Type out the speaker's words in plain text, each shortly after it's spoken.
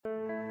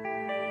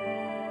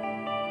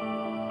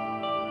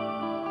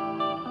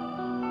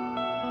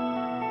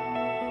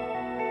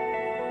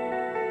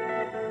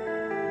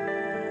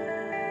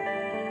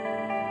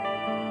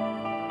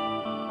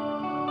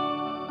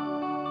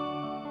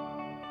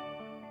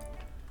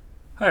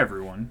Hi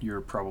everyone,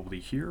 you're probably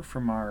here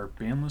from our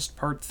Banlist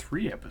Part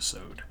 3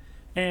 episode.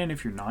 And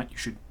if you're not, you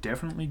should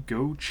definitely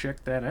go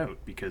check that out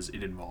because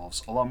it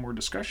involves a lot more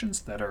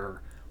discussions that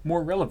are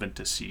more relevant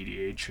to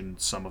CDH and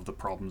some of the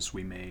problems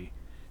we may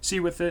see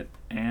with it,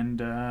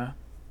 and I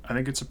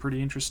think it's a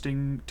pretty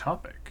interesting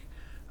topic.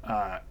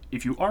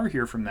 If you are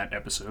here from that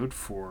episode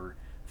for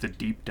the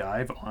deep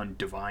dive on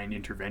divine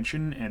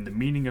intervention and the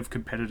meaning of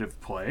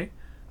competitive play,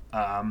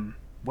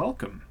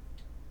 welcome.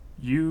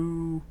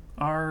 You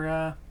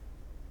are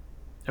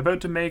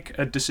about to make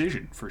a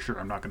decision for sure.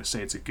 I'm not going to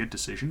say it's a good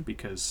decision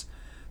because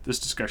this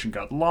discussion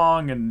got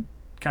long and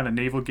kind of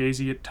navel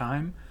gazy at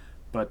time,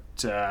 but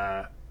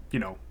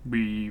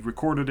we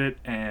recorded it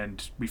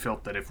and we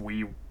felt that if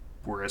we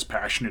were as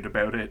passionate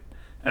about it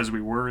as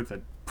we were,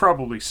 that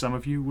probably some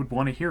of you would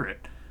want to hear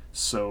it.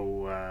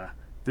 So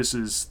this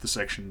is the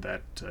section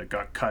that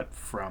got cut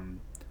from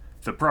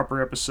the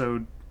proper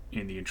episode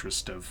in the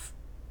interest of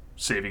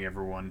saving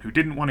everyone who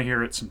didn't want to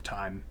hear it some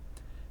time.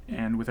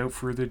 And without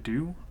further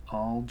ado,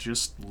 I'll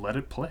just let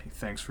it play.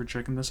 Thanks for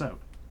checking this out.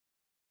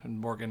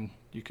 And Morgan,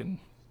 you can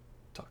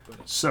talk about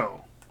it.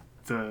 So,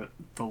 the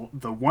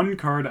one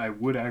card I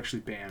would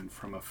actually ban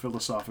from a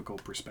philosophical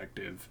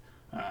perspective,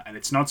 and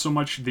it's not so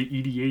much the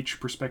EDH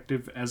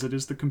perspective as it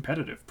is the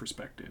competitive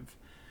perspective,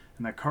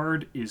 and that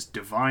card is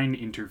Divine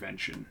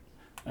Intervention,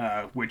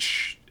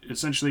 which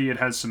essentially it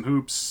has some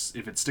hoops.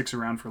 If it sticks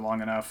around for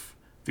long enough,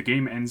 the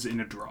game ends in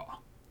a draw.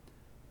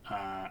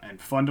 And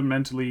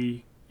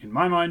fundamentally, in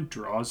my mind,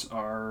 draws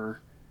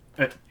are...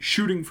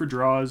 shooting for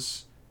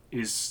draws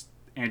is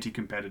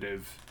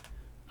anti-competitive.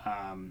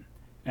 And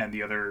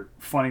the other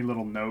funny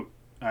little note,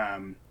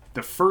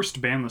 the first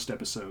Banlist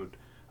episode,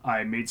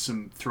 I made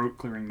some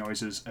throat-clearing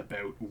noises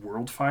about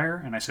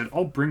Worldfire, and I said,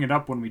 I'll bring it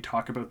up when we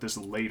talk about this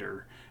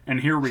later. And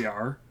here we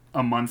are,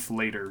 a month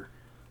later,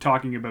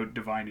 talking about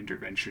Divine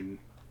Intervention.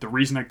 The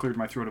reason I cleared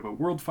my throat about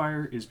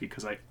Worldfire is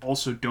because I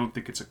also don't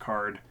think it's a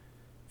card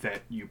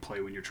that you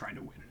play when you're trying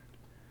to win.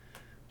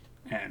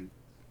 And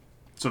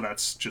so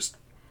that's just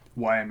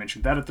why I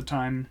mentioned that at the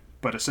time.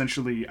 But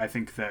essentially, I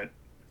think that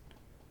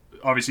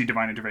obviously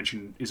Divine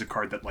Intervention is a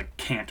card that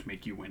can't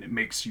make you win. It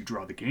makes you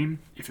draw the game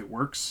if it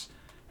works.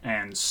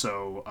 And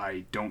so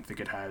I don't think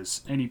it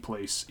has any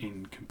place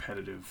in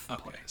competitive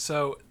play.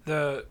 So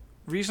the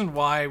reason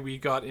why we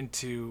got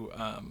into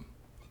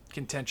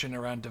contention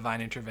around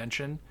Divine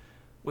Intervention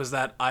was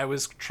that I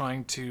was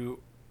trying to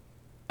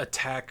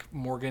attack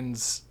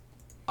Morgan's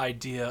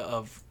idea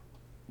of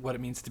what it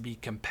means to be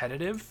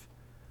competitive,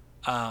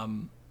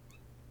 and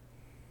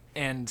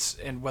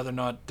whether or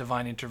not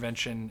Divine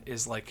Intervention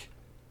is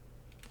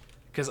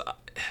because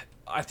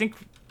I think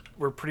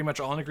we're pretty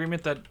much all in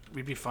agreement that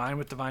we'd be fine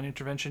with Divine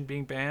Intervention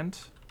being banned,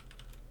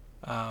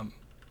 although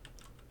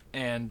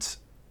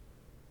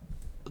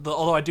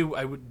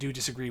I would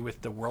disagree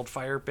with the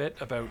Worldfire bit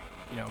about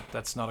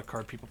that's not a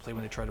card people play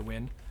when they try to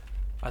win.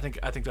 I think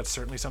that's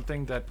certainly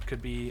something that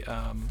could be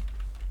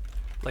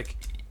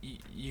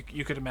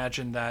you could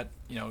imagine that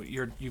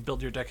you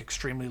build your deck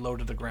extremely low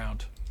to the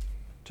ground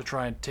to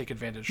try and take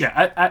advantage.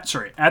 Yeah, at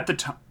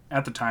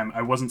the time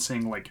I wasn't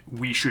saying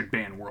we should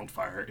ban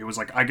Worldfire. It was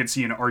I could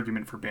see an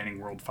argument for banning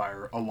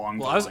Worldfire along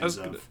the lines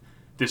of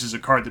this is a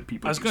card that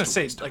people. I was going to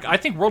say I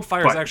think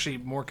Worldfire is actually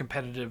more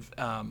competitive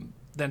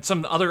than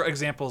some other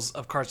examples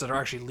of cards that are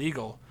actually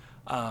legal.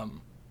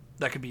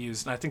 That could be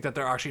used, and I think that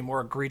they're actually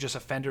more egregious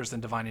offenders than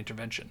Divine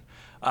Intervention.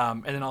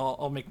 And then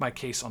I'll make my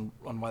case on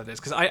why that is,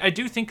 because I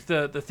do think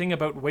the thing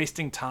about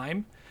wasting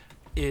time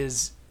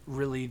is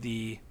really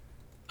the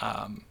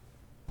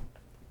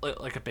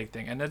a big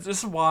thing, and this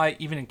is why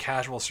even in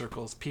casual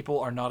circles people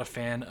are not a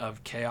fan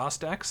of chaos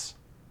decks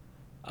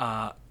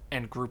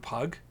and group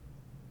hug,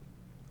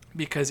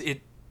 because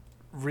it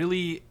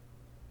really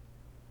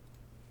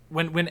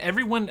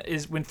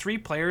when three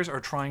players are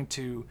trying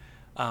to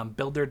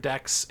build their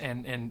decks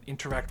and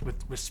interact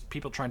with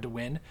people trying to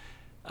win,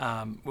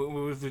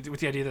 with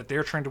the idea that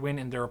they're trying to win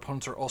and their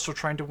opponents are also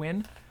trying to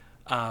win.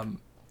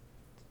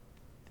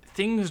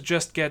 Things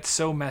just get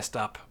so messed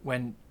up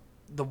when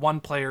the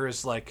one player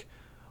is like,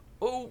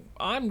 "Oh,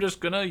 I'm just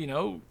gonna,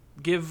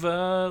 give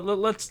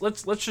let's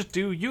just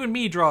do you and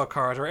me draw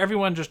cards, or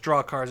everyone just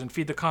draw cards and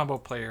feed the combo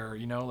player."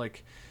 You're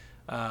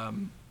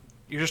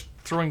just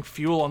throwing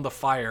fuel on the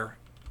fire,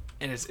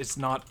 and it's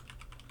not.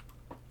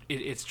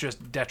 It's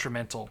just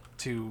detrimental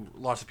to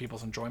lots of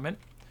people's enjoyment.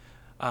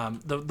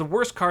 The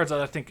worst cards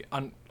that I think,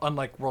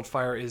 unlike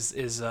Worldfire,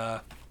 is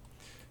the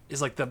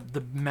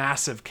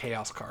massive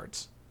chaos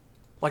cards,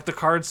 like the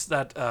cards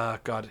that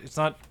it's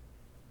not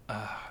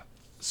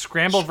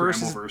Scramble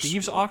versus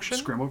Thieves Auction,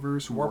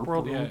 Scrambleverse, Warp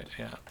World, yeah,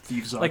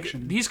 Thieves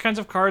Auction. These kinds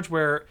of cards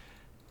where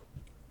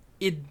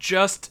it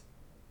just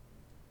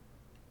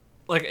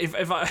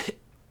if I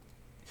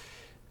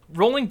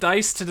rolling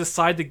dice to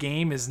decide the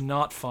game is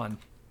not fun.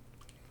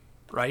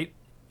 Right?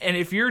 And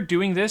if you're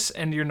doing this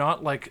and you're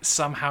not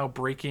somehow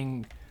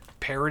breaking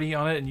parity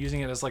on it and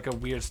using it as a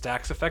weird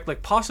stacks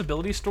effect,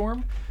 Possibility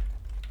Storm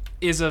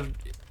is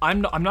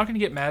I'm not going to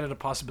get mad at a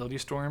possibility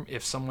storm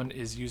if someone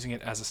is using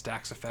it as a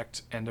stacks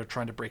effect and they're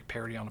trying to break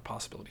parity on a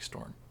possibility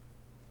storm.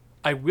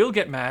 I will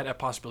get mad at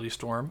possibility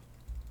storm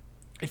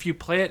if you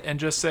play it and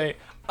just say,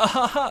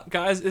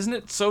 guys, isn't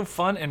it so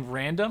fun and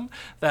random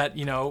that,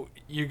 you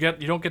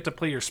don't get to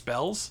play your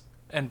spells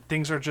and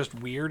things are just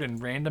weird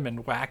and random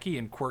and wacky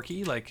and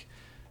quirky? Like,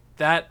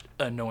 that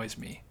annoys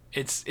me.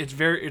 It's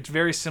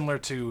very similar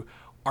to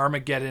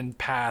Armageddon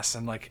Pass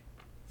and like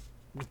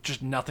with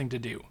just nothing to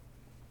do.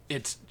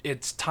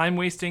 It's time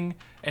wasting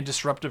and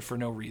disruptive for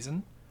no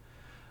reason.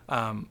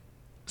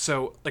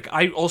 So like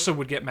I also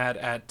would get mad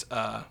at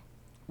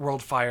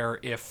Worldfire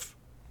if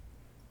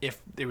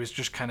it was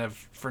just kind of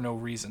for no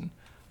reason.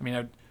 I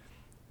mean,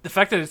 the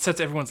fact that it sets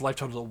everyone's life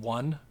total to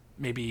 1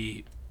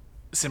 maybe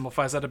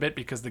simplifies that a bit,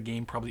 because the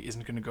game probably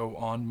isn't going to go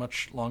on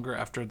much longer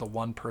after the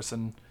one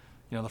person,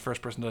 the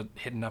first person to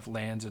hit enough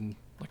lands and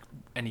like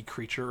any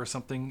creature or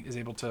something is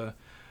able to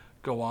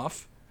go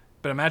off.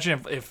 But imagine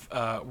if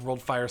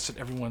Worldfire set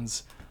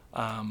everyone's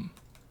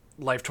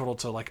life total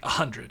to like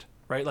 100,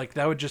 right? Like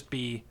that would just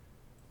be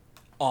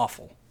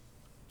awful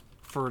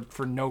for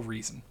no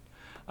reason.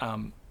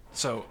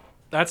 So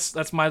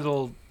that's my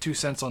little 2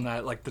 cents on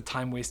that. Like the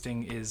time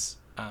wasting is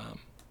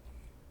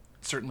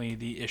certainly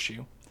the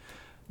issue.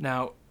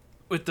 Now,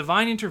 with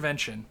Divine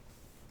Intervention,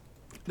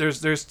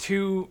 there's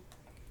 2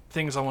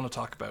 things I want to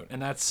talk about,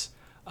 and that's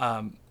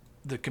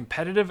the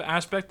competitive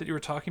aspect that you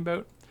were talking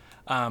about,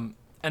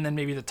 and then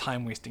maybe the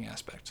time wasting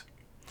aspect.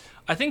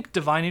 I think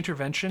Divine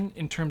Intervention,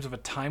 in terms of a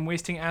time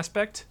wasting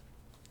aspect,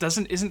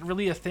 isn't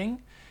really a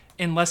thing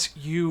unless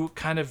you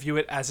kind of view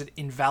it as it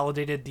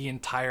invalidated the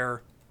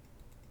entire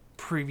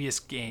previous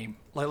game.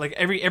 Like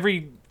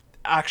every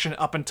action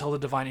up until the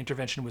Divine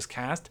Intervention was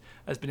cast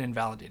has been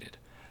invalidated,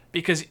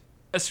 because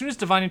as soon as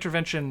Divine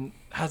Intervention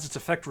has its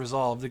effect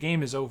resolved, the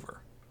game is over.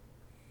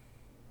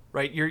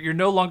 Right? You're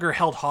no longer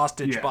held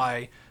hostage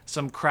by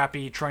some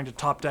crappy trying to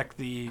top deck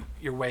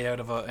your way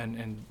out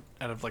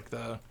of like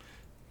the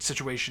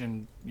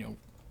situation and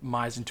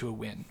mise into a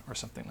win or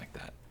something like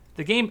that.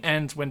 The game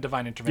ends when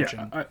Divine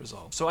Intervention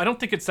resolves. So I don't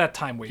think it's that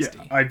time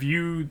wasting. Yeah, I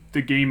view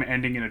the game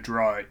ending in a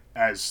draw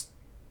as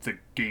the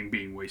game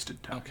being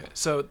wasted time. Okay,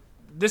 so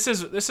this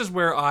is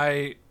where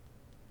I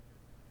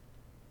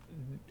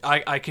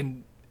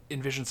can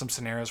envision some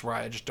scenarios where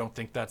I just don't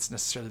think that's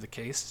necessarily the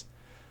case.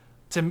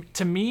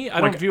 To me, I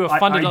don't view a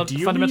fundamental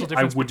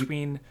difference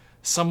between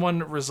someone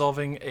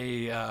resolving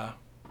a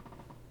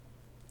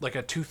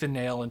tooth and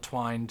nail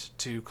entwined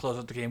to close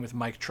out the game with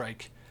Mike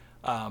Trike,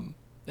 and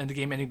the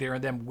game ending there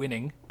and them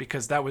winning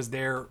because that was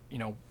their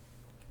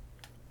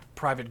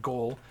private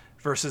goal,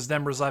 versus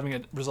them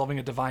resolving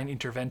a Divine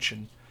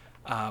Intervention,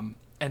 and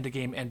the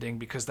game ending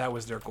because that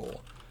was their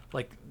goal.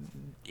 Like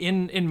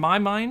in my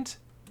mind,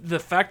 the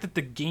fact that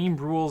the game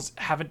rules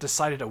haven't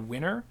decided a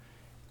winner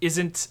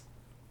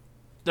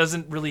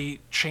doesn't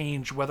really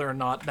change whether or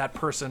not that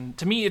person,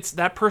 to me, it's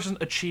that person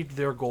achieved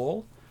their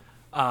goal,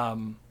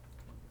 and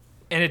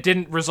it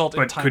didn't result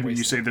in time wasting. But couldn't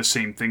you say the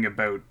same thing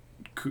about,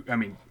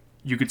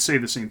 you could say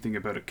the same thing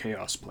about a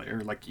Chaos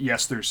player. Like,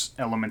 yes, there's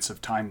elements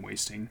of time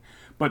wasting,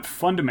 but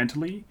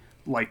fundamentally,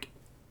 like,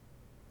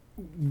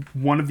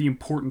 one of the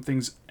important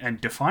things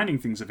and defining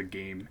things of a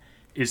game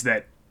is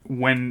that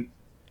when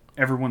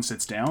everyone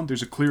sits down,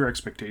 there's a clear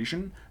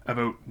expectation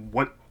about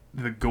what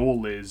the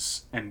goal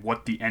is and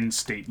what the end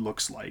state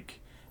looks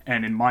like.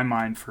 And in my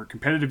mind, for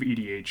competitive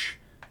EDH,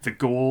 the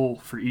goal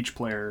for each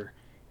player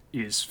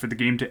is for the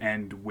game to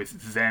end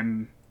with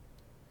them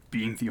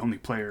being the only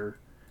player,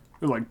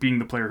 or like being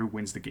the player who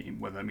wins the game,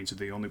 whether that means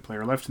they're the only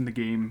player left in the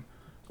game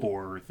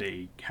or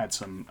they had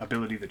some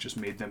ability that just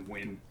made them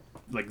win.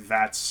 Like,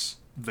 that's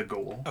the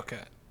goal.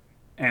 Okay.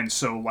 And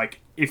so,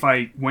 like, if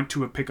I went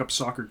to a pickup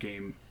soccer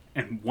game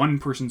and one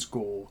person's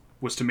goal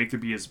was to make there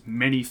be as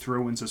many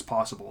throw-ins as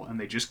possible, and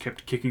they just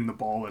kept kicking the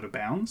ball out of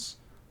bounds,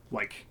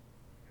 like,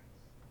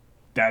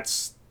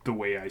 that's the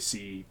way I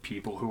see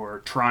people who are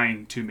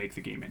trying to make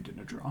the game end in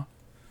a draw.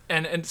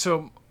 And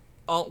so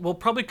we'll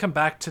probably come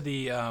back to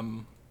the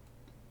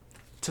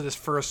to this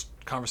first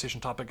conversation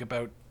topic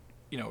about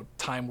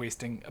time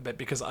wasting a bit,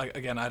 because I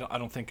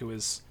don't think it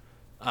was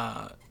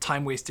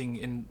time wasting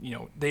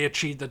in they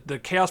achieved the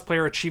Chaos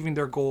player achieving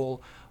their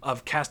goal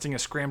of casting a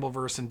scramble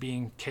verse and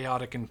being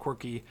chaotic and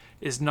quirky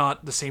is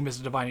not the same as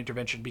a Divine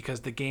Intervention,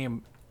 because the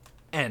game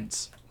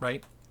ends,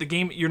 right? The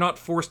game, you're not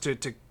forced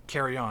to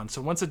carry on.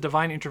 So once a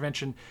Divine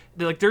Intervention,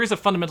 there is a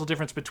fundamental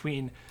difference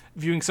between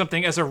viewing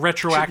something as a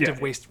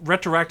retroactive waste,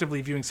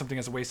 retroactively viewing something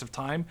as a waste of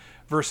time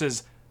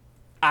versus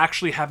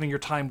actually having your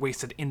time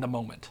wasted in the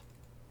moment,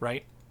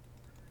 right?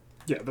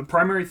 Yeah, the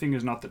primary thing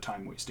is not the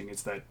time wasting.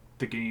 It's that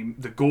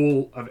the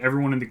goal of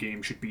everyone in the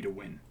game should be to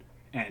win.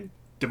 And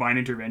Divine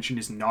Intervention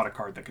is not a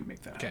card that can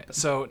make that happen. Okay,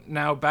 so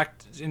now back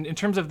in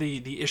terms of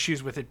the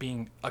issues with it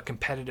being a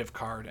competitive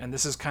card, and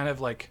this is kind of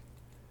like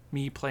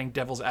me playing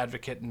devil's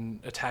advocate and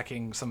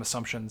attacking some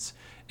assumptions,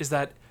 is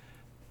that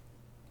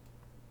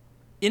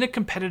in a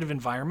competitive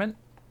environment,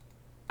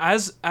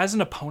 as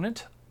an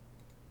opponent,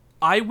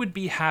 I would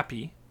be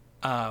happy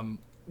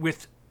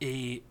with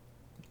a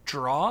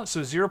draw,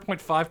 so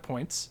 0.5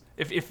 points.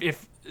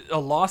 If a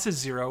loss is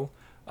 0,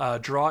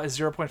 draw is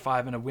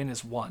 0.5, and a win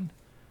is 1,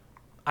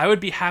 I would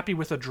be happy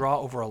with a draw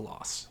over a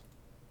loss.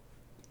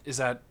 Is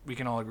that, we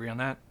can all agree on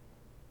that?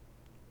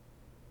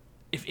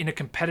 If in a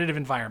competitive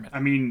environment. I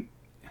mean,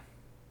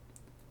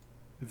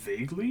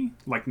 vaguely?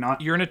 Like, not...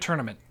 You're in a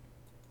tournament.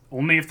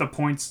 Only if the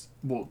points...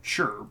 Well,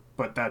 sure,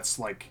 but that's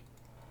like...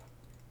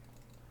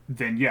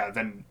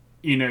 Then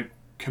in a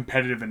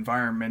competitive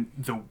environment,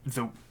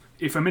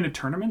 if I'm in a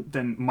tournament,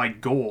 then my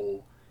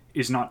goal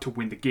is not to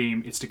win the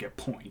game, it's to get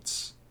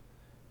points.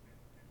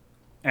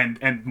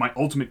 And my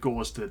ultimate goal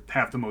is to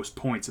have the most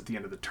points at the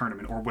end of the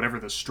tournament, or whatever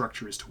the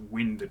structure is to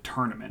win the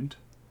tournament.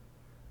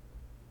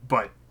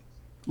 But,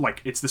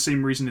 like, it's the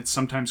same reason it's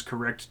sometimes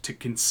correct to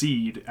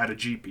concede at a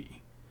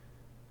GP.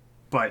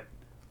 But,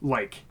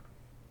 like,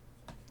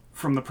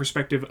 from the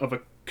perspective of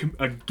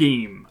a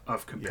game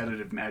of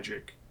competitive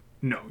Magic,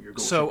 no, your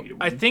goal should be to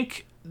win. So, I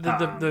think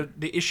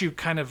the issue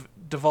kind of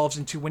devolves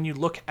into when you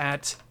look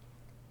at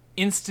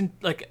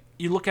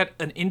you look at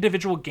an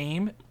individual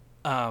game,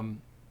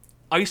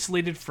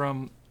 isolated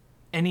from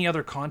any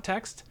other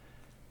context,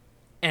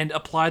 and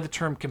apply the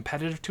term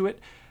competitive to it.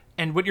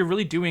 And what you're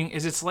really doing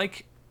is it's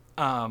like,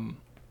 and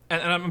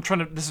I'm trying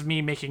to, this is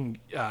me making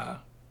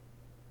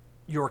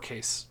your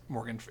case,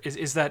 Morgan,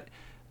 is that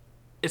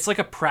it's like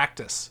a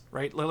practice,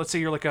 right? Let's say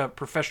you're like a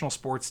professional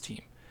sports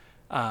team,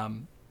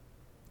 and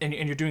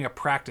you're doing a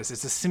practice.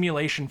 It's a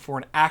simulation for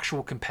an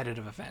actual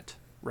competitive event,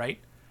 right?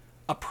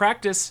 A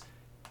practice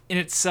in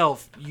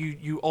itself,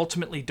 you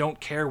ultimately don't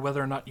care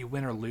whether or not you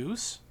win or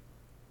lose,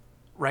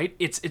 right?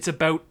 It's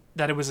about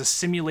that it was a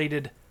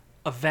simulated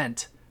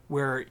event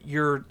where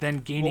you're then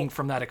gaining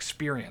from that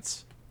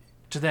experience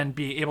to then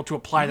be able to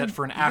apply that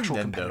for an actual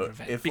competitive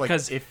event.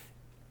 Because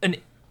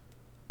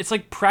it's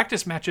like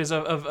practice matches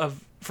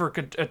for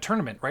a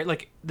tournament, right?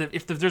 Like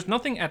if there's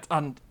nothing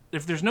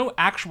if there's no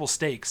actual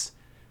stakes,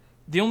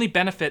 the only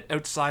benefit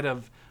outside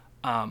of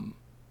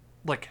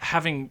like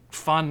having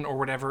fun or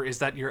whatever is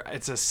that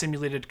it's a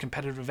simulated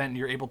competitive event and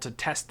you're able to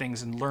test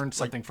things and learn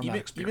something from that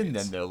experience. Even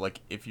then though,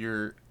 like if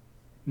you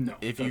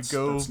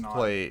go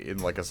play in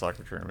like a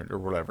soccer tournament or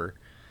whatever,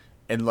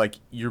 and like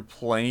you're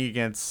playing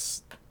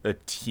against a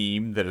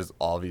team that is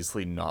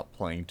obviously not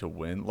playing to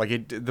win,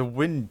 like the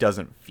win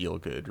doesn't feel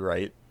good,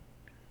 right?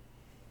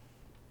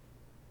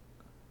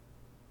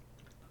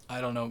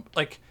 I don't know,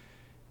 like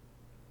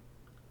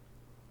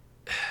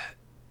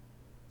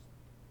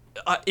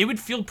it would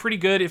feel pretty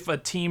good if a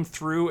team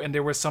threw and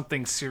there was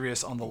something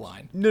serious on the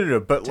line. No,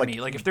 but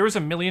like if there was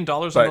 $1 million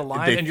on the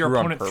line and your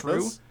opponent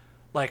threw,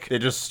 like they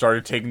just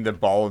started taking the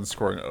ball and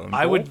scoring own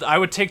goal. I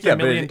would take the $1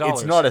 million.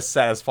 It's not a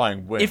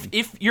satisfying win.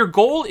 If your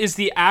goal is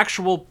the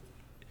actual,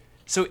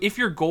 so if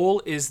your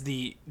goal is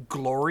the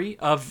glory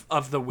of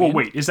the win. Well,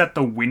 wait, is that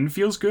the win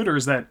feels good, or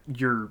is that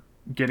you're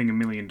getting $1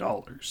 million?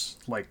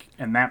 Like,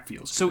 and that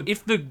feels good. So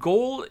if the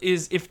goal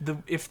is if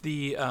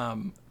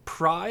the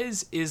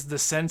prize is the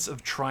sense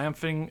of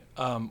triumphing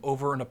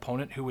over an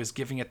opponent who is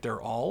giving it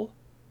their all,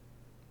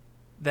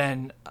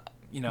 then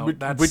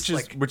that's which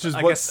is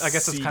I what guess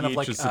that's kind of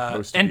like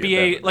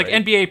NBA, like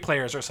right? NBA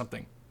players or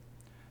something.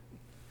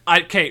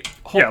 I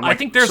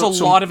think there's a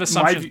lot of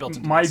assumptions built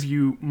into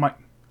this.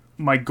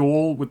 My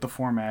goal with the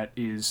format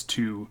is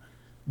to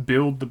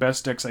build the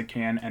best decks I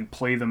can and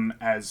play them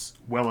as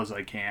well as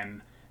I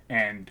can,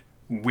 and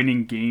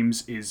winning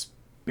games is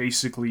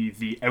basically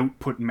the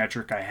output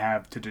metric I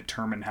have to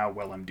determine how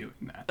well I'm doing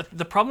that.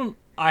 The problem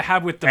I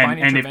have with Divine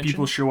Intervention... And if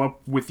people show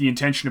up with the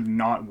intention of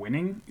not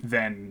winning,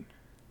 then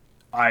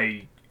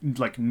I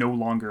no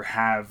longer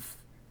have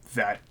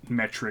that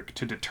metric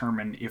to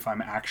determine if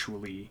I'm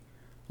actually,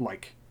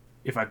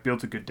 if I've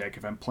built a good deck,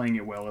 if I'm playing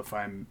it well, if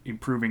I'm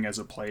improving as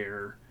a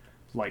player,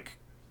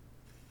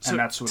 So and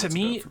that's what to it's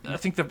me, about for me. I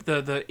think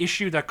the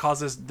issue that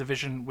causes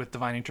division with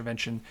Divine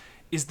Intervention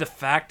is the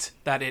fact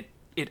that it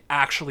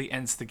actually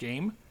ends the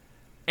game,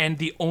 and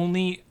the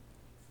only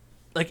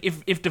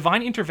if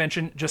Divine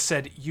Intervention just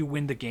said you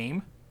win the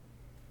game,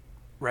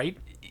 right?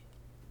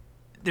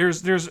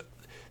 There's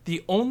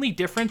the only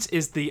difference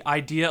is the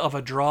idea of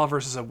a draw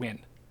versus a win.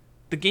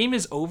 The game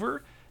is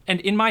over, and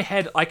in my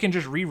head I can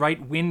just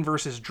rewrite win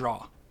versus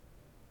draw,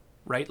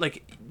 right?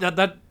 Like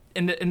that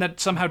and that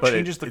somehow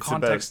changes the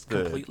context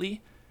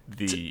completely.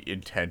 The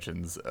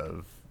intentions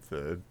of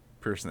the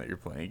person that you're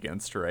playing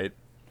against, right?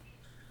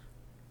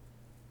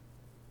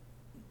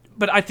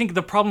 But I think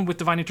the problem with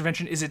Divine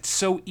Intervention is it's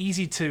so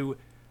easy to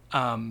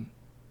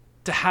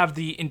have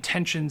the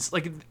intentions,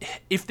 like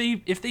if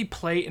they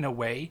play in a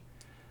way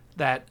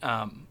that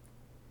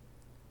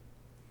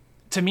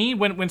to me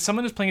when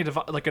someone is playing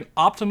an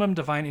optimum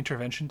Divine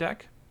Intervention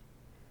deck,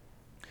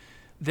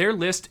 their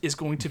list is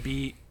going to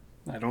be...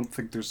 I don't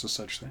think there's a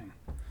such thing.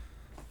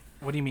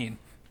 What do you mean?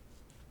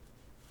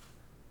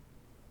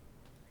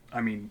 I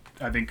mean,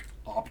 I think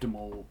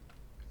optimal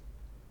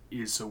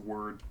is a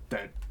word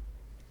that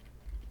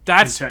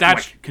that's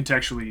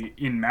contextually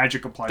in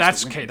Magic applies.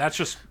 That's to okay. winning.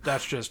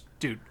 That's just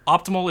dude.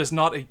 Optimal is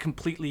not a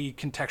completely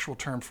contextual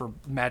term for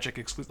Magic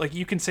exclusive. Like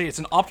you can say it's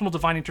an optimal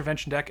Divine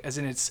Intervention deck, as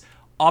in it's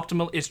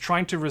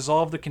trying to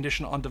resolve the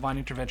condition on divine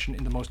intervention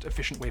in the most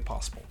efficient way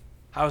possible.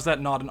 How is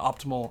that not an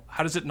optimal?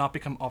 How does it not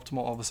become optimal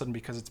all of a sudden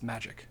because it's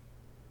Magic?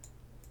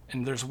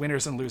 And there's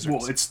winners and losers.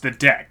 Well, it's the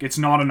deck. It's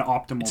not an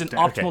optimal deck. It's an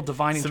optimal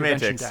divine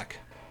intervention deck.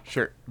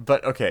 Sure,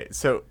 but okay,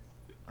 so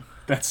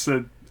that's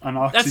an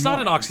oxymoron. That's not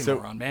an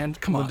oxymoron, man.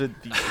 Come on.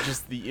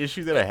 Just the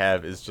issue that I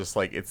have is just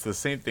like it's the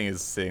same thing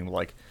as saying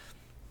like,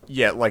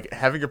 yeah, like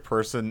having a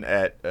person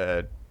at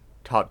a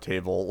top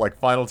table, like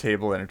final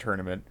table in a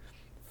tournament,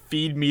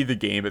 feed me the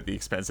game at the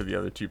expense of the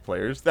other two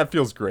players. That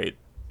feels great,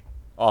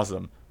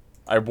 awesome.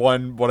 I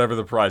won whatever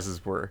the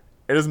prizes were.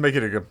 It doesn't make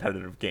it a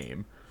competitive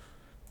game.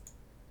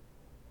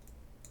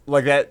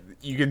 Like that,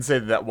 you can say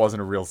that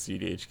wasn't a real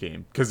CDH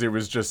game because it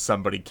was just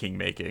somebody king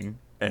making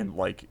and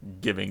like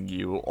giving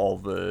you all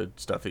the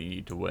stuff that you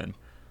need to win,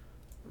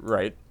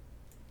 right?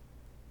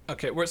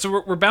 Okay,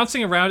 we're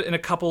bouncing around in a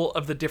couple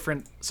of the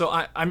different. So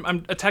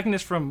I'm attacking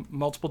this from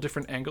multiple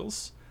different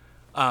angles,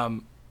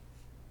 and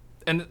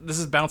this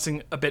is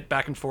bouncing a bit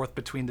back and forth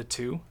between the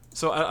two.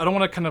 So I don't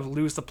want to kind of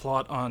lose the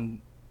plot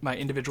on my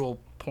individual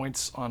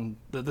points on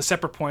the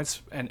separate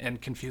points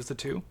and confuse the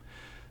two.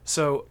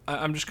 So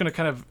I'm just going to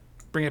kind of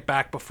bring it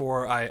back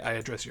before I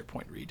address your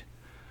point, Reed.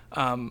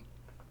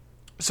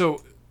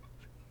 So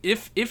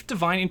if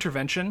divine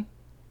intervention,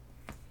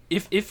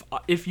 if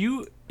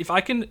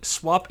I can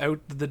swap out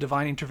the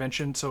divine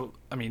intervention, so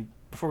I mean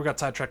before we got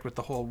sidetracked with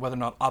the whole whether or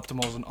not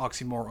optimal is an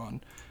oxymoron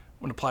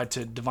when applied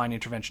to divine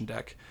intervention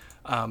deck,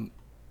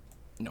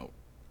 no,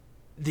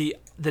 the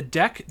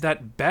deck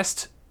that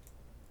best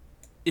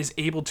is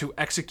able to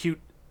execute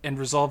and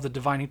resolve the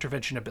divine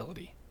intervention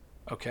ability,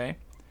 okay?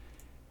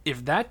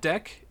 If that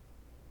deck,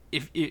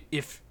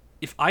 if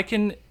I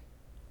can,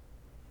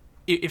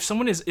 if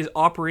someone is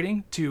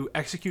operating to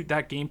execute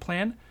that game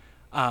plan,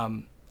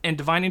 and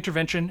divine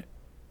intervention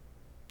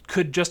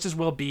could just as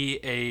well be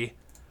a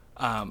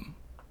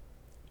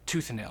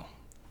tooth and nail,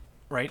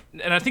 right?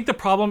 And I think the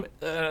problem,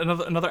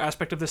 another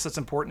aspect of this that's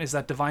important is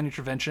that divine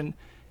intervention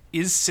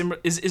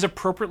is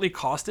appropriately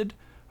costed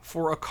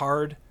for a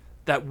card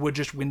that would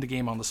just win the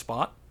game on the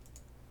spot,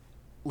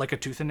 like a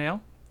tooth and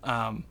nail.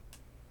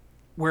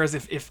 Whereas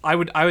if I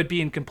would be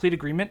in complete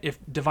agreement if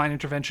divine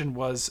intervention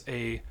was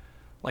a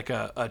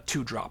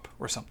 2-drop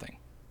or something,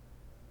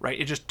 right?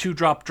 It just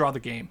 2-drop draw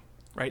the game,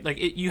 right? Like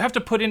you have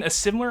to put in a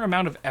similar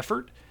amount of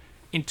effort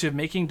into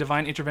making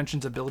divine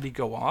intervention's ability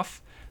go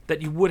off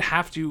that you would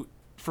have to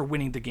for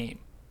winning the game.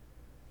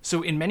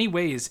 So in many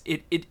ways,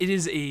 it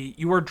is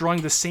you are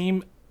drawing the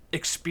same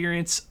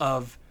experience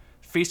of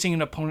facing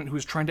an opponent who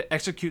is trying to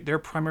execute their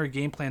primary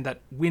game plan that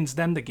wins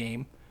them the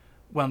game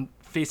when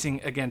facing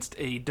against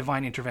a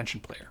divine intervention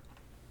player.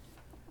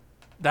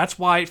 That's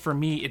why, for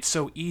me, it's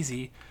so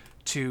easy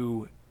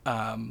to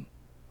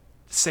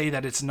say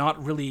that it's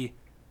not really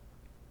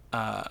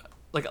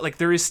like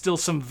there is still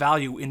some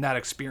value in that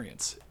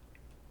experience.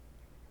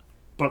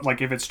 But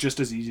like, if it's just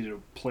as easy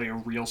to play a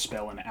real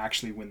spell and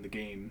actually win the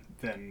game,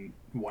 then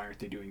why aren't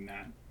they doing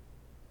that?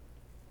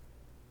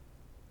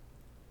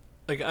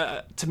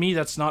 Like to me,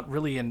 that's not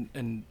really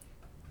an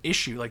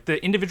issue. Like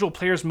the individual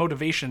players'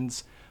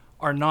 motivations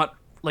are not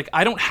like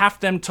I don't have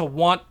them to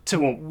want to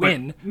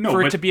win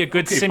for it to be a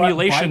good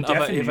simulation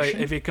of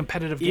a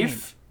competitive game.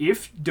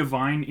 If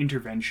divine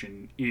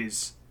intervention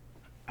is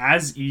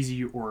as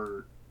easy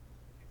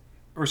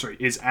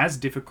is as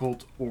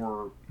difficult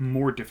or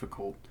more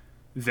difficult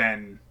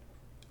than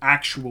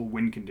actual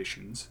win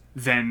conditions,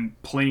 then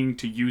playing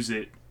to use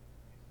it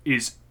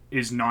is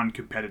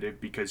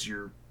non-competitive because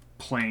you're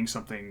playing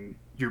something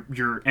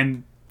your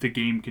end the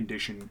game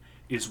condition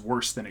is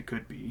worse than it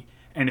could be.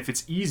 And if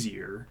it's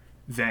easier,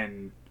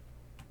 then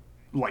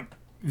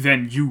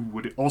you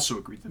would also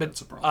agree that that's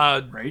a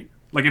problem, right?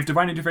 Like if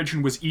divine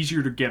intervention was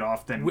easier to get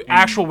off than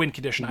actual win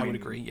condition, I would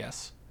agree.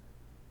 Yes.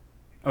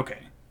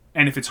 Okay,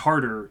 and if it's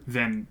harder,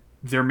 then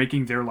they're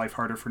making their life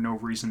harder for no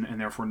reason, and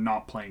therefore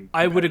not playing.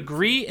 I would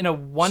agree in a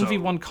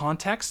 1v1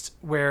 context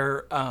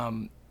where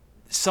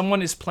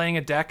someone is playing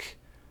a deck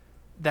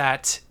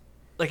that.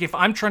 Like, if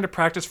I'm trying to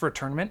practice for a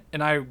tournament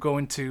and I go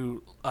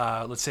into,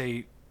 let's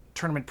say,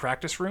 tournament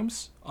practice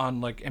rooms on,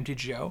 like,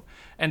 MTGO,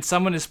 and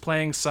someone is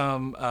playing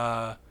some,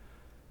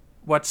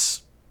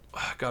 what's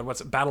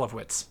it? Battle of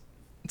Wits.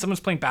 And someone's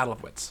playing Battle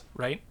of Wits,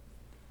 right?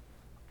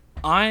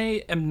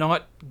 I am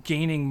not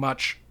gaining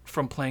much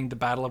from playing the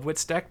Battle of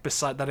Wits deck,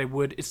 beside that I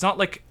would... It's not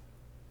like...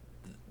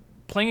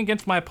 Playing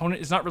against my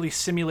opponent is not really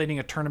simulating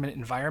a tournament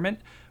environment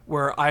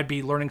where I'd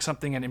be learning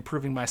something and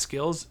improving my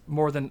skills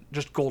more than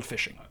just gold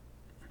fishing.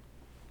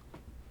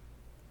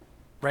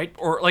 Right?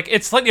 Or like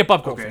it's slightly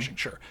above gold fishing,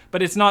 sure,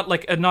 but it's not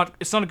like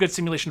it's not a good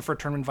simulation for a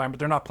tournament environment.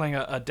 They're not playing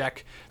a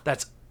deck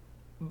that's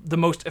the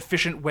most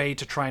efficient way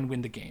to try and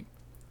win the game,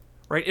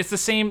 right? It's the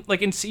same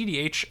like in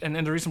CDH, and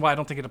the reason why I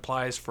don't think it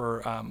applies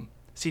for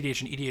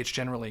CDH and EDH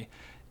generally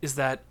is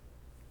that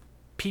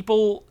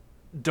people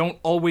don't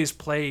always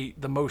play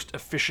the most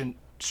efficient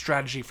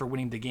strategy for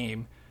winning the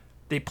game.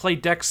 They play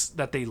decks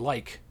that they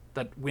like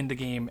that win the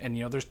game, and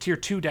there's tier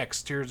 2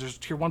 decks, there's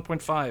tier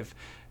 1.5,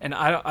 and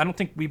I don't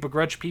think we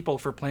begrudge people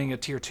for playing a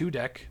tier 2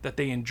 deck that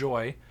they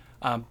enjoy,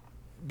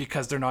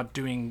 because they're not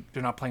playing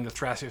the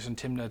Thrasios and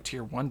Tymna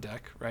tier 1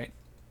 deck, right?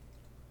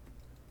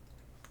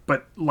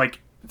 But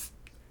like,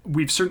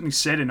 we've certainly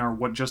said in our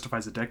What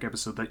Justifies a Deck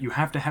episode that you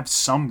have to have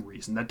some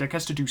reason. That deck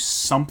has to do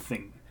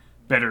something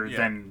better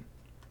than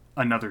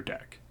another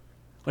deck.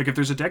 Like, if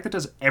there's a deck that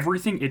does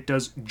everything it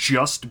does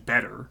just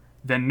better,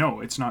 then no,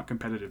 it's not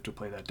competitive to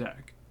play that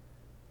deck.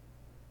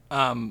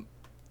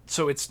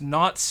 So it's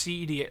not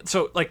CEDH.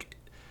 So, like,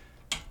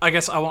 I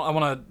guess I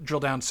want to drill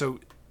down. So,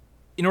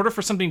 in order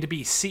for something to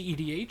be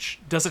CEDH,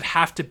 does it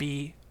have to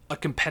be a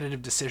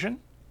competitive decision?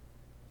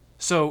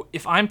 So,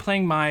 if I'm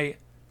playing my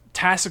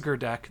Tasigur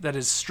deck that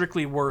is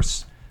strictly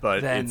worse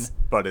than...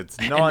 But it's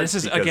not, and this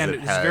is, again,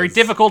 it's very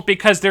difficult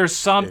because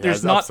there's not...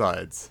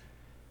 upsides.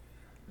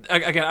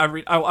 Again,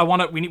 I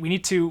want to... We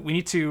need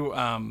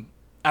to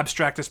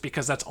abstract this,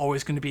 because that's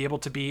always going to be able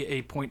to be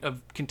a point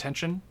of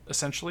contention,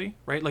 essentially,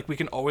 right? Like, we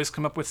can always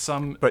come up with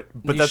some but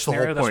that's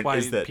scenario. The whole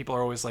point. That's why people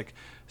are always like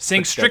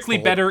saying strictly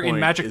better in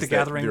Magic the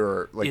Gathering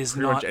is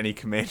pretty not... much any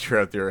commander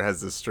out there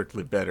has a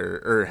strictly better,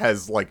 or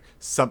has like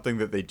something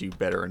that they do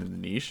better in the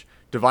niche.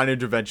 Divine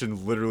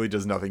Intervention literally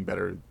does nothing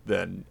better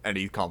than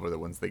any combo that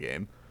wins the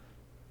game.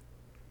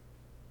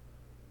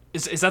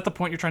 Is that the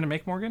point you're trying to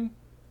make, Morgan?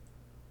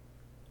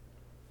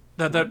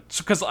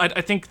 Because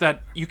I think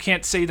that you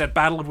can't say that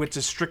Battle of Wits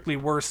is strictly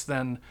worse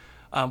than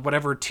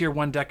whatever tier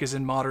 1 deck is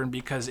in Modern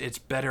because it's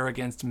better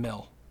against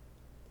Mill.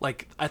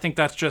 Like, I think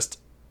that's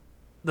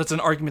an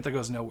argument that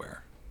goes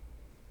nowhere.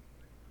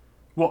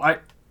 Well,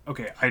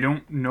 I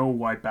don't know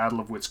why Battle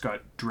of Wits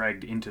got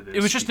dragged into this.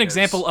 It was just an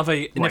example of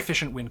an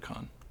inefficient win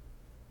con.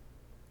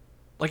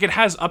 Like, it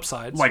has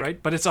upsides,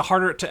 right? But it's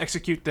harder to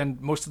execute than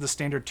most of the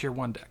standard tier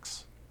 1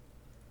 decks.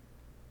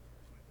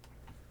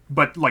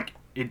 But, like,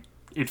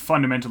 it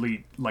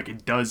fundamentally, like,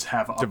 it does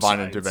have upsides. Divine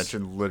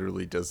Intervention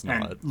literally does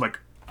not. And, like,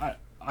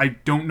 I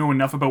don't know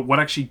enough about what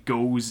actually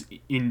goes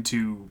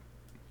into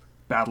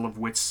Battle of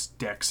Wits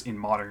decks in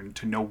Modern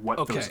to know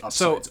what those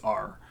upsides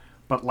are.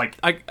 But, like...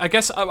 I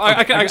guess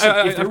I've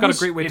got a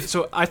great way to...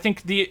 So I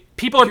think the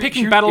people are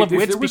picking Battle of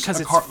Wits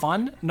because it's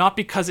fun, not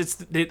because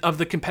it's of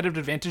the competitive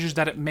advantages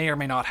that it may or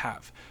may not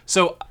have.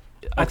 So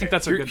I think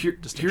that's a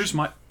good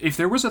distinction. If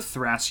there was a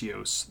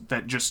Thrasios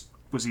that just...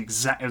 It was the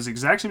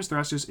exact same as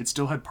Thrasios. It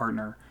still had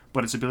partner,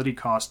 but its ability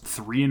cost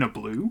 3 and a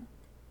blue.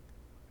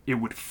 It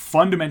would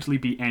fundamentally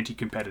be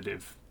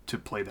anti-competitive to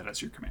play that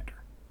as your commander.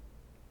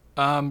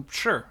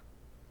 Sure.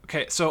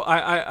 Okay, so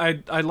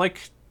I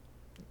like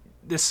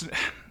this.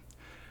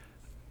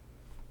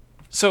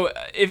 So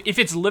if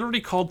it's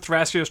literally called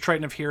Thrasios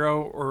Triton of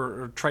Hero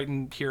or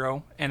Triton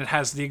Hero, and it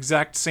has the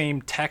exact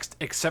same text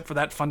except for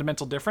that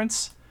fundamental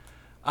difference,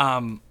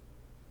 I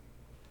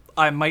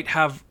might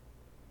have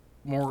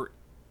more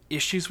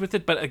issues with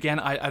it, but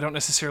again, I don't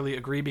necessarily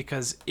agree,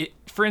 because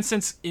for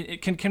instance,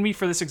 can we,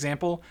 for this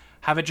example,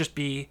 have it just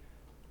be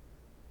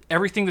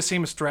everything the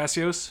same as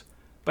Thrasios,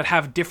 but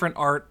have different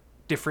art,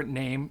 different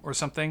name, or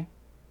something?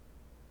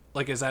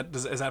 Like, is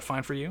that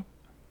fine for you?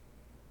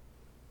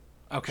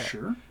 Okay.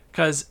 Sure.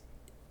 Because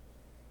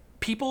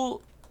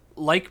people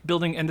like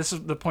building, and this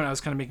is the point I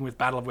was kind of making with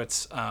Battle of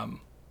Wits,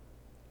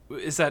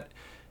 is that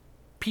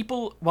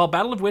people, while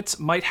Battle of Wits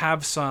might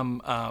have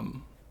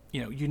some,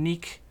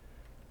 unique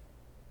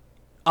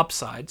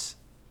upsides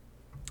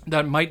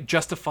that might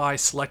justify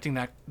selecting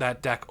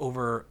that deck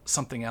over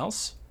something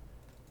else,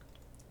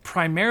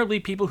 primarily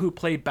people who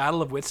play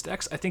Battle of Wits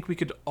decks, I think we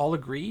could all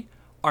agree,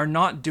 are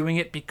not doing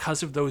it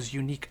because of those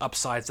unique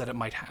upsides that it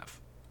might have.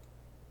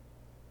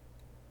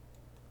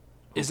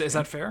 Is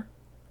that fair?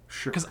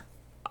 Sure. Because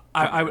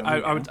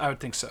I would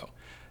think so.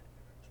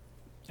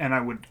 And I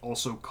would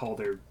also call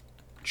their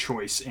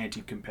choice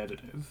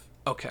anti-competitive.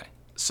 Okay,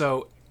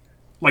 so...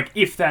 Like,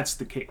 if that's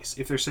the case.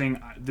 If they're saying,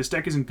 this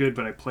deck isn't good,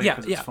 but I play it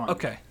because it's fun.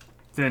 Okay.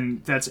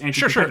 Then that's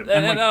anti-competitive. Sure.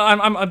 And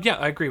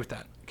I agree with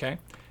that. Okay?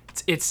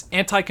 It's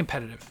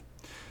anti-competitive.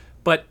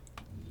 But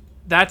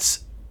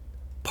that's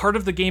part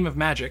of the game of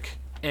Magic,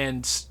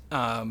 and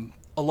a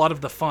lot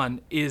of the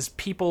fun is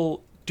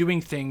people doing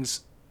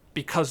things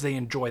because they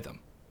enjoy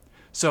them.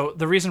 So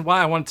the reason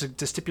why I wanted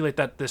to stipulate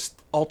that this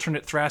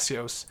alternate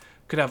Thrasios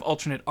could have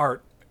alternate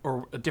art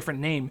or a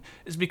different name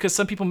is because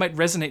some people might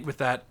resonate with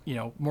that,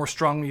 more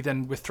strongly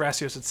than with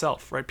Thrasios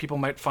itself, right? People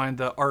might find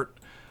the art,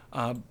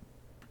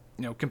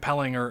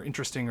 compelling or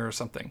interesting or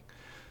something.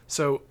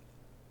 So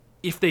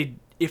if they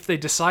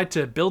decide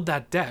to build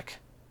that deck,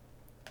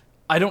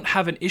 I don't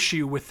have an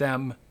issue with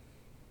them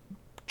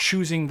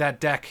choosing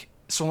that deck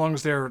so long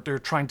as they're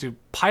trying to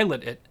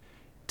pilot it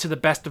to the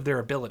best of their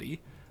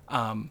ability,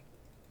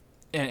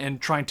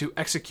 and trying to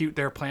execute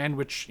their plan,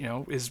 which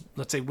is,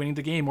 let's say, winning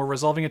the game or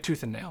resolving a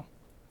tooth and nail.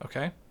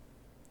 Okay,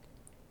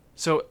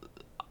 so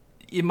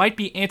it might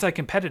be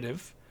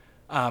anti-competitive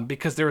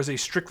because there is a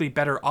strictly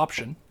better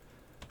option,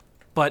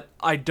 but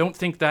I don't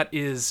think that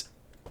is,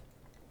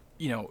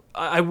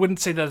 I wouldn't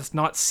say that it's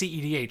not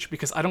CEDH,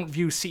 because I don't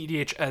view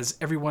CEDH as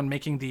everyone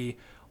making the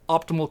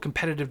optimal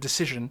competitive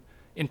decision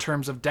in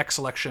terms of deck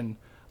selection.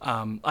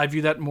 I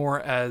view that more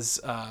as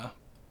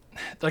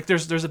like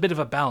there's a bit of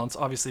a balance,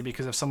 obviously,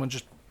 because if someone's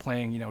just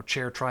playing,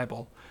 chair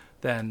tribal,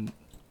 then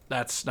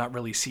that's not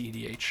really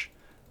CEDH.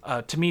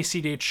 To me,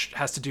 CEDH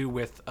has to do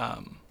with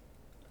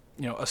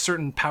a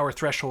certain power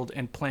threshold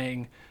and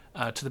playing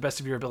to the best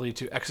of your ability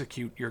to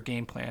execute your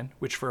game plan,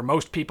 which for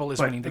most people is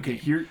winning the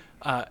game.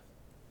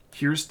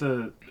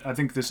 I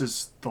think this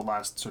is the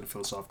last sort of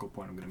philosophical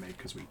point I'm going to make,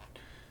 because we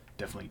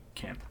definitely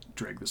can't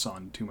drag this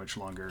on too much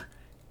longer.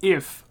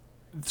 If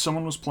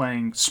someone was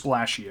playing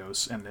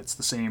Splashios, and it's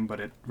the same, but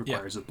it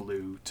requires a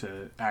blue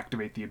to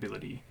activate the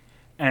ability,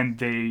 and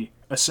they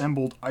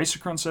assembled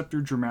Isochron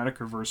Scepter, Dramatic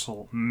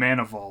Reversal,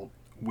 Mana Vault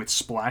with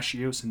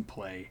Splashios in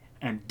play,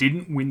 and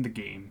didn't win the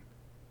game,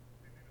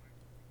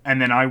 and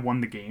then I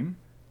won the game,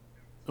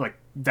 like,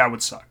 that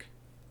would suck.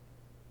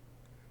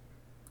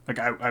 Like,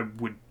 I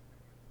would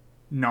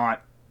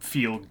not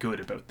feel good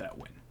about that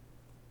win.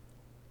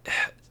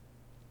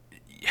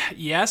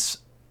 Yes,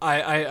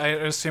 I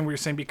understand what you're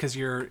saying, because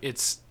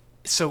it's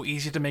so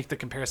easy to make the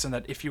comparison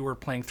that if you were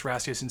playing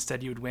Thrasios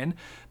instead, you would win.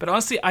 But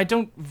honestly, I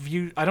don't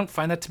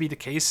find that to be the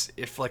case.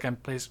 If like I'm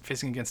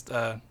facing against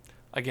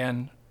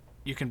again,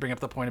 you can bring up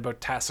the point about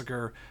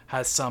Tasigur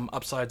has some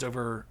upsides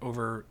over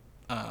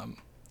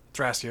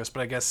Thrasios,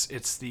 but I guess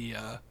it's the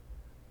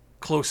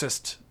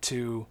closest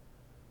to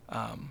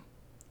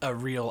a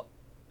real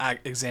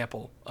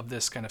example of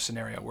this kind of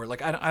scenario where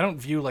like I don't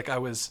view like I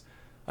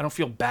don't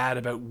feel bad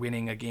about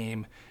winning a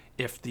game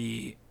if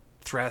the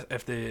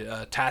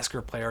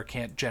Tasker player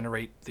can't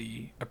generate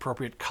the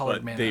appropriate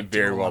colored mana. They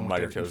very well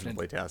might have chosen to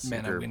play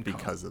Tasker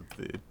because of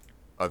the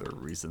other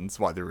reasons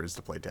why there is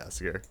to play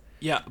Tasker.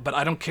 Yeah, but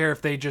I don't care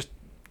if they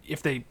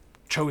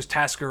chose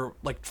Tasker.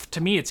 Like,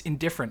 to me, it's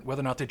indifferent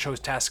whether or not they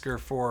chose Tasker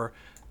for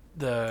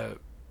the,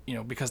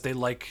 because they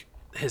like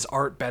his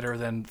art better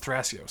than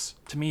Thrasios.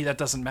 To me, that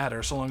doesn't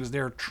matter, so long as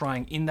they're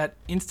trying, in that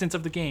instance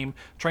of the game,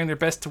 trying their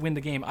best to win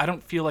the game. I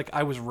don't feel like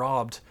I was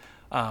robbed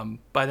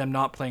by them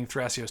not playing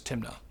Thrasios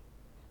Tymna,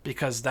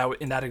 because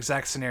in that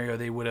exact scenario,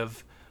 they would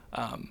have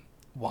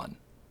won.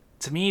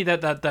 To me,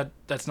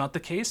 that's not the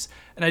case,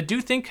 and I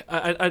do think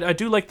I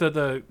do like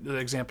the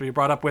example you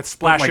brought up with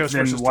Splashios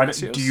versus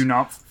Thrasios.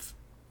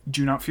 Do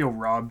you not feel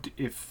robbed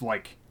if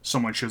like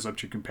someone shows up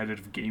to a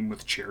competitive game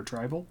with chair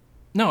tribal?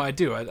 No, I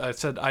do. I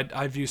said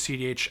I view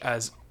CDH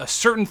as a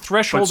certain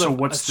threshold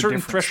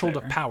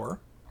of power,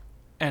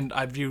 and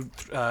I view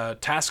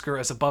Tasker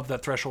as above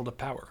that threshold of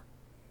power,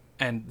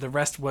 and the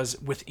rest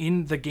was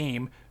within the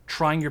game,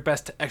 trying your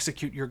best to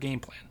execute your game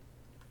plan,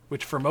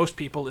 which for most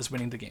people is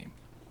winning the game.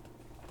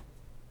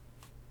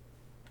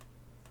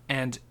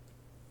 And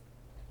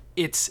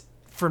it's,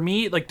 for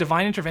me, like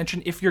Divine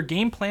Intervention, if your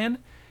game plan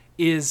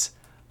is,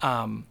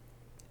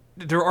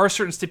 there are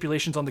certain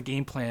stipulations on the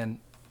game plan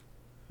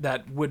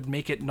that would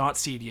make it not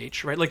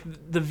CDH, right? Like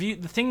the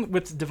thing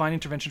with Divine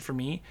Intervention for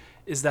me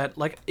is that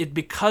like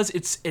because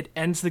it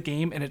ends the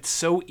game and it's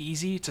so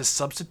easy to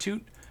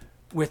substitute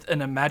with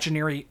an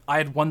imaginary I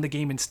had won the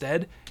game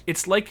instead.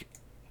 It's like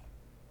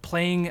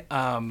playing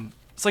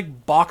it's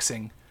like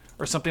boxing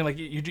or something. Like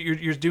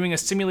you're doing a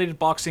simulated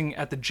boxing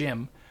at the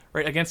gym,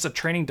 right, against a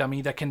training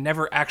dummy that can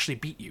never actually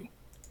beat you,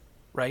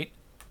 right?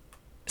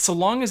 So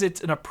long as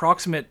it's an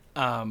approximate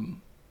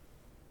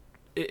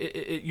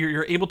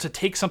you're able to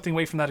take something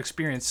away from that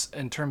experience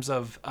in terms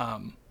of,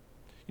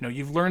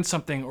 you've learned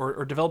something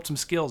or developed some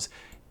skills.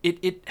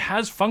 It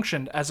has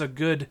functioned as a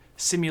good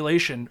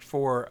simulation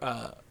for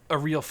a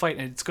real fight,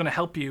 and it's going to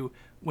help you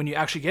when you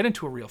actually get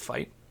into a real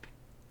fight.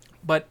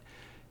 But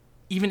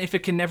even if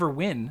it can never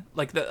win,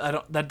 like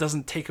that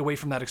doesn't take away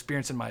from that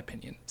experience, in my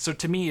opinion. So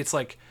to me, it's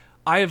like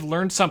I have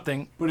learned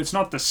something. But it's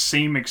not the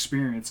same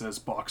experience as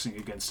boxing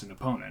against an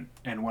opponent.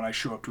 And when I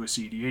show up to a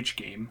CDH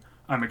game,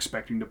 I'm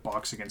expecting to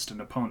box against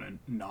an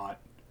opponent, not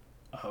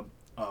a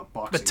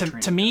boxing.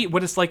 But to me,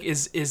 what it's like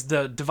is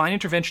the Divine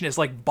Intervention is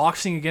like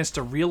boxing against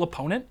a real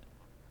opponent,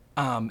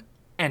 and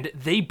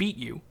they beat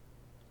you,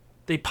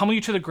 they pummel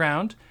you to the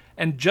ground,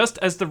 and just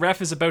as the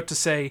ref is about to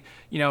say,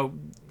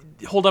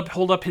 hold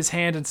up his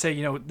hand and say,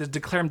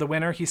 declare him the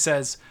winner, he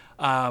says,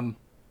 nah,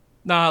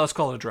 let's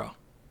call it a draw.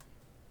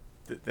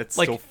 That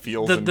still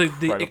feels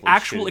the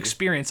actual shitty.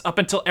 Experience up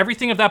until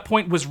everything of that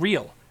point was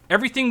real.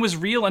 Everything was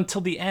real until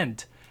the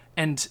end.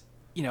 And,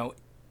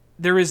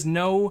 there is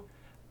no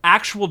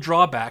actual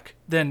drawback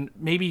than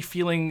maybe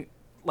feeling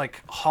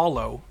like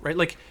hollow, right?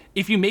 Like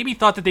if you maybe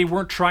thought that they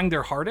weren't trying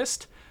their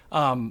hardest,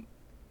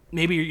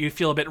 maybe you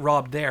feel a bit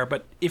robbed there.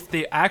 But if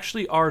they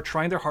actually are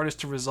trying their hardest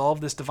to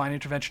resolve this Divine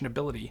Intervention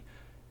ability,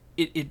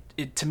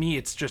 it to me,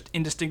 it's just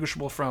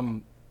indistinguishable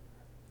from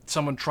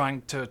someone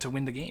trying to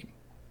win the game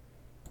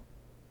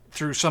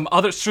through some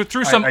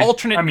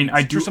alternate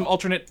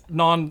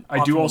non.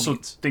 I do also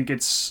means. think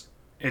it's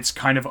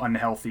kind of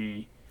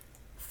unhealthy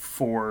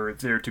for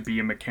there to be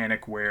a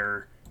mechanic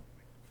where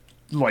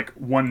like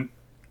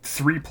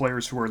 3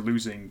 players who are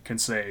losing can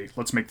say,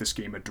 let's make this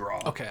game a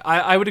draw. Okay,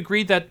 I would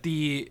agree that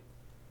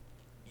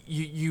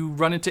you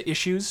run into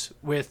issues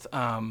with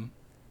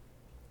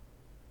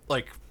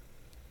like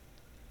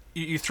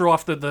you throw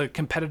off the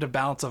competitive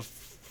balance of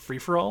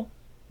free-for-all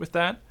with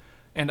that,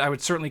 and I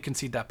would certainly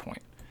concede that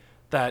point.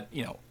 That,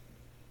 you know,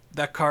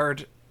 that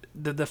card,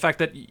 the fact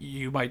that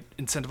you might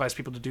incentivize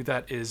people to do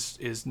that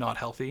is not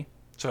healthy.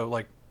 So,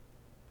 like,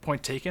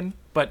 point taken.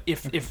 But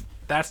if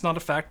that's not a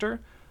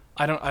factor,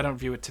 I don't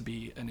view it to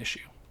be an issue.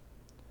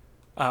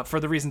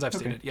 For the reasons I've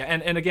stated. Yeah,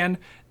 and again,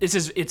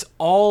 it's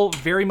all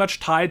very much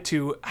tied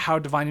to how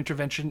Divine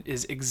Intervention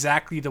is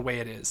exactly the way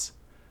it is.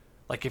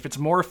 Like, if it's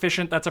more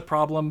efficient, that's a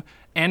problem.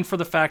 And for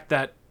the fact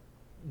that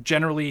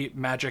generally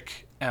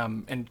Magic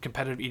and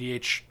competitive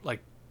EDH, like,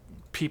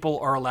 people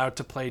are allowed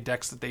to play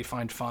decks that they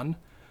find fun,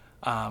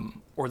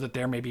 or that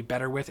they're maybe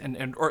better with,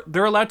 or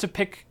they're allowed to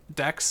pick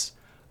decks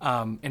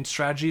and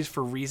strategies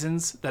for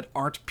reasons that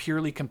aren't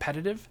purely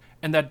competitive,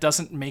 and that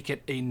doesn't make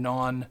it a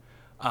non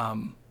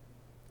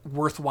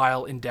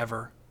worthwhile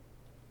endeavor.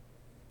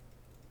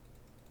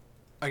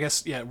 I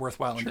guess, yeah,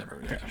 worthwhile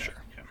endeavor. Yeah,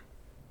 sure. Yeah.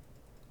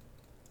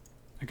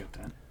 I got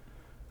that.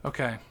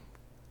 Okay.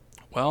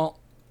 Well,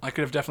 I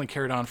could have definitely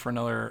carried on for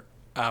another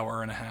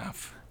hour and a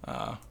half,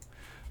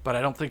 but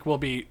I don't think we'll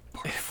be.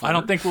 I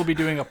don't think we'll be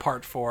doing a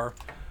part 4.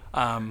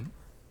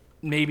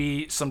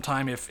 Maybe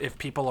sometime if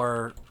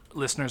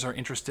listeners are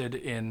interested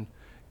in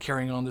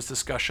carrying on this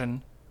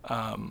discussion,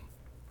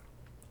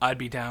 I'd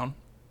be down.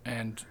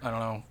 And I don't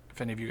know if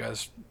any of you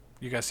guys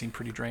seem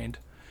pretty drained.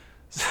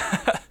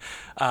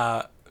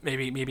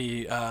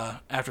 Maybe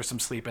after some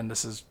sleep and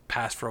this is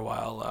past for a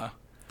while,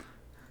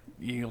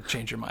 you'll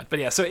change your mind. But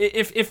yeah, so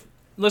if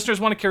listeners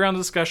want to carry on the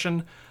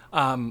discussion,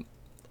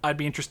 I'd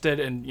be interested,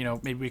 and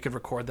maybe we could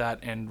record that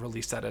and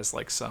release that as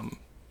like some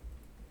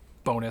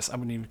bonus. I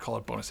wouldn't even call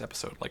it bonus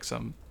episode, like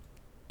some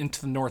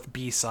Into the North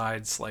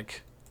B-sides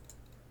like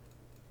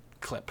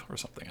clip or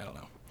something. I don't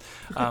know.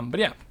 But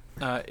yeah,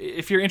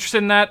 if you're interested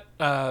in that,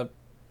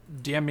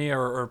 DM me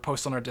or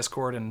post on our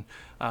Discord, and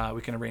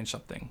we can arrange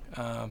something.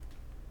 Hi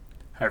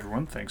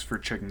everyone, thanks for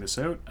checking this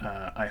out.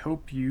 I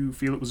hope you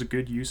feel it was a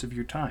good use of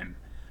your time.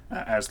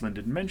 As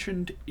Lyndon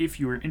mentioned, if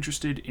you are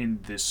interested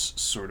in this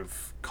sort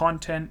of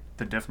content,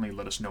 then definitely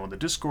let us know on the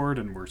Discord,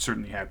 and we're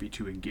certainly happy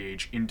to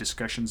engage in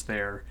discussions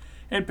there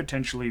and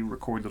potentially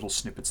record little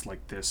snippets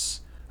like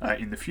this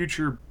in the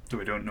future,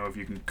 though I don't know if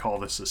you can call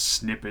this a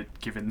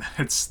snippet given that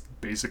it's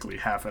basically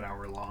half an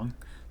hour long.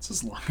 It's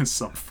as long as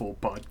some full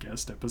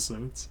podcast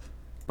episodes.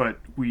 But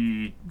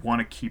we want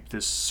to keep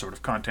this sort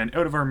of content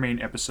out of our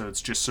main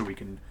episodes just so we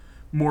can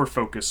more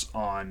focus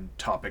on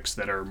topics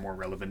that are more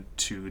relevant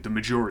to the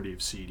majority of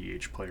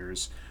CEDH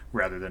players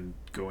rather than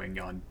going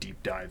on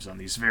deep dives on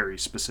these very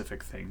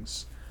specific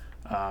things.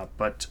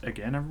 But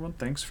again, everyone,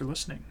 thanks for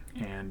listening,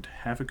 and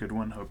have a good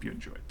one. Hope you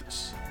enjoyed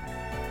this.